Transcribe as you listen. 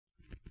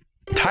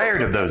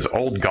Tired of those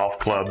old golf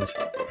clubs?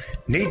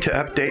 Need to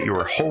update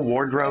your whole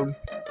wardrobe?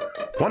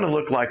 Want to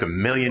look like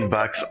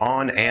 $1,000,000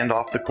 on and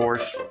off the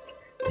course?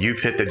 You've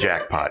hit the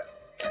jackpot.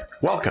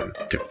 Welcome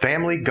to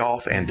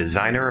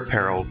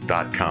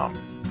FamilyGolfAndDesignerApparel.com,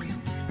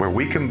 where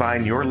we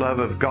combine your love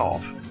of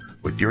golf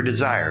with your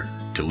desire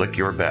to look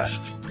your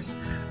best.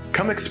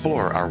 Come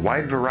explore our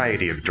wide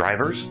variety of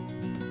drivers,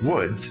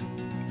 woods,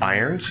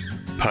 irons,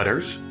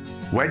 putters,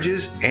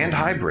 wedges, and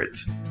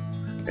hybrids.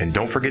 And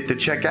don't forget to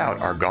check out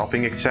our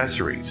golfing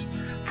accessories,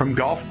 from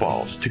golf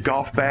balls to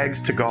golf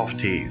bags to golf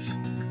tees.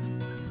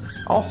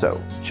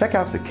 Also, check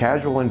out the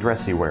casual and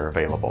dressy wear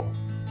available.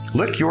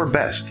 Look your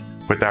best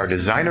with our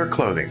designer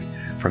clothing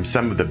from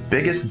some of the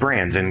biggest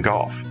brands in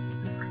golf,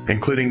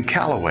 including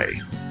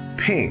Callaway,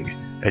 Ping,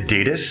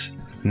 Adidas,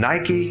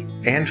 Nike,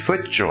 and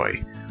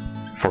FootJoy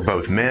for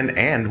both men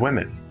and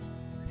women.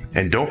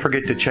 And don't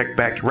forget to check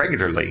back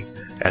regularly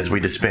as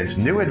we dispense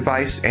new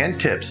advice and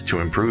tips to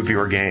improve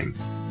your game.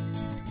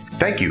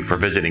 Thank you for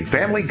visiting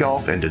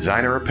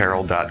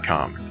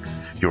FamilyGolfAndDesignerApparel.com,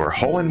 your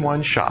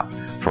hole-in-one shop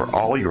for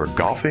all your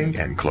golfing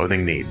and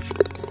clothing needs.